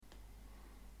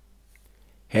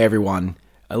Hey everyone,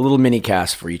 a little mini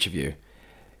cast for each of you.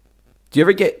 Do you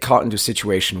ever get caught into a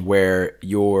situation where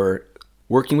you're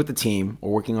working with the team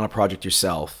or working on a project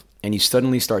yourself and you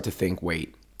suddenly start to think,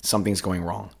 wait, something's going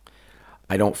wrong.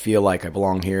 I don't feel like I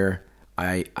belong here.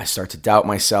 I start to doubt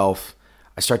myself.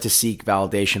 I start to seek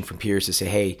validation from peers to say,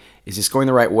 hey, is this going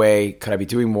the right way? Could I be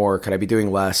doing more? Could I be doing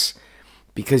less?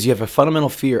 Because you have a fundamental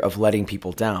fear of letting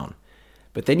people down.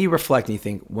 But then you reflect and you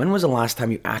think, when was the last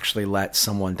time you actually let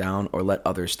someone down or let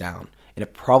others down? And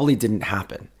it probably didn't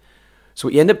happen. So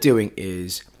what you end up doing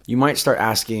is you might start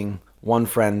asking one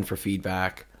friend for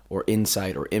feedback or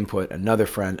insight or input, another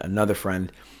friend,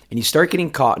 and you start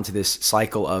getting caught into this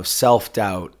cycle of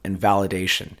self-doubt and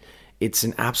validation. It's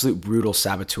an absolute brutal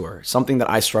saboteur, something that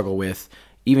I struggle with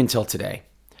even till today.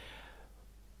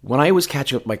 When I was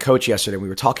catching up with my coach yesterday, we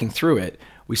were talking through it,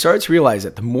 we started to realize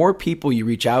that the more people you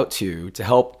reach out to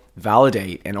help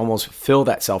validate and almost fill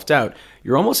that self-doubt,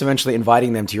 you're almost eventually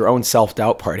inviting them to your own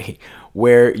self-doubt party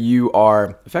where you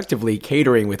are effectively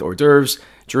catering with hors d'oeuvres,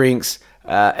 drinks,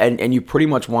 and you pretty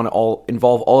much want to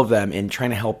involve all of them in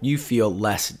trying to help you feel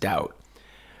less doubt.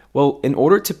 Well, in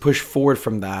order to push forward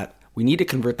from that, we need to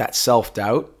convert that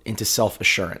self-doubt into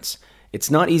self-assurance.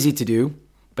 It's not easy to do,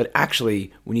 but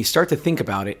actually, when you start to think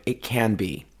about it, it can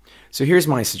be. So here's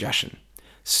my suggestion.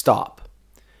 Stop.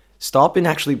 Stop and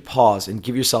actually pause and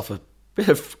give yourself a bit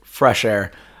of fresh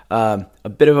air, a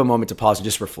bit of a moment to pause and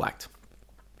just reflect.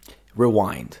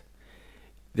 Rewind.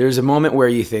 There's a moment where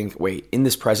you think, wait, in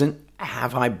this present,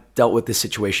 have I dealt with this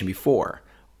situation before?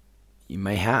 You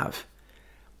may have.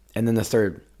 And then the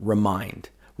third, remind.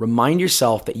 Remind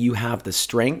yourself that you have the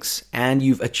strengths and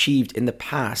you've achieved in the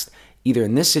past, either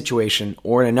in this situation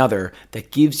or in another,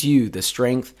 that gives you the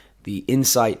strength, the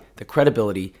insight, the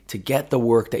credibility to get the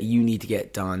work that you need to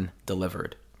get done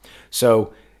delivered.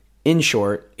 So in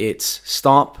short, it's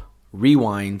stop,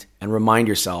 rewind, and remind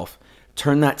yourself.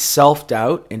 Turn that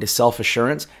self-doubt into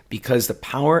self-assurance because the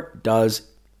power does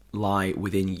lie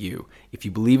within you. If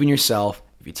you believe in yourself,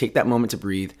 if you take that moment to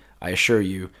breathe, I assure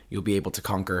you, you'll be able to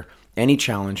conquer any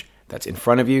challenge that's in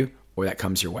front of you or that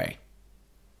comes your way.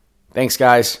 Thanks,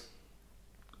 guys.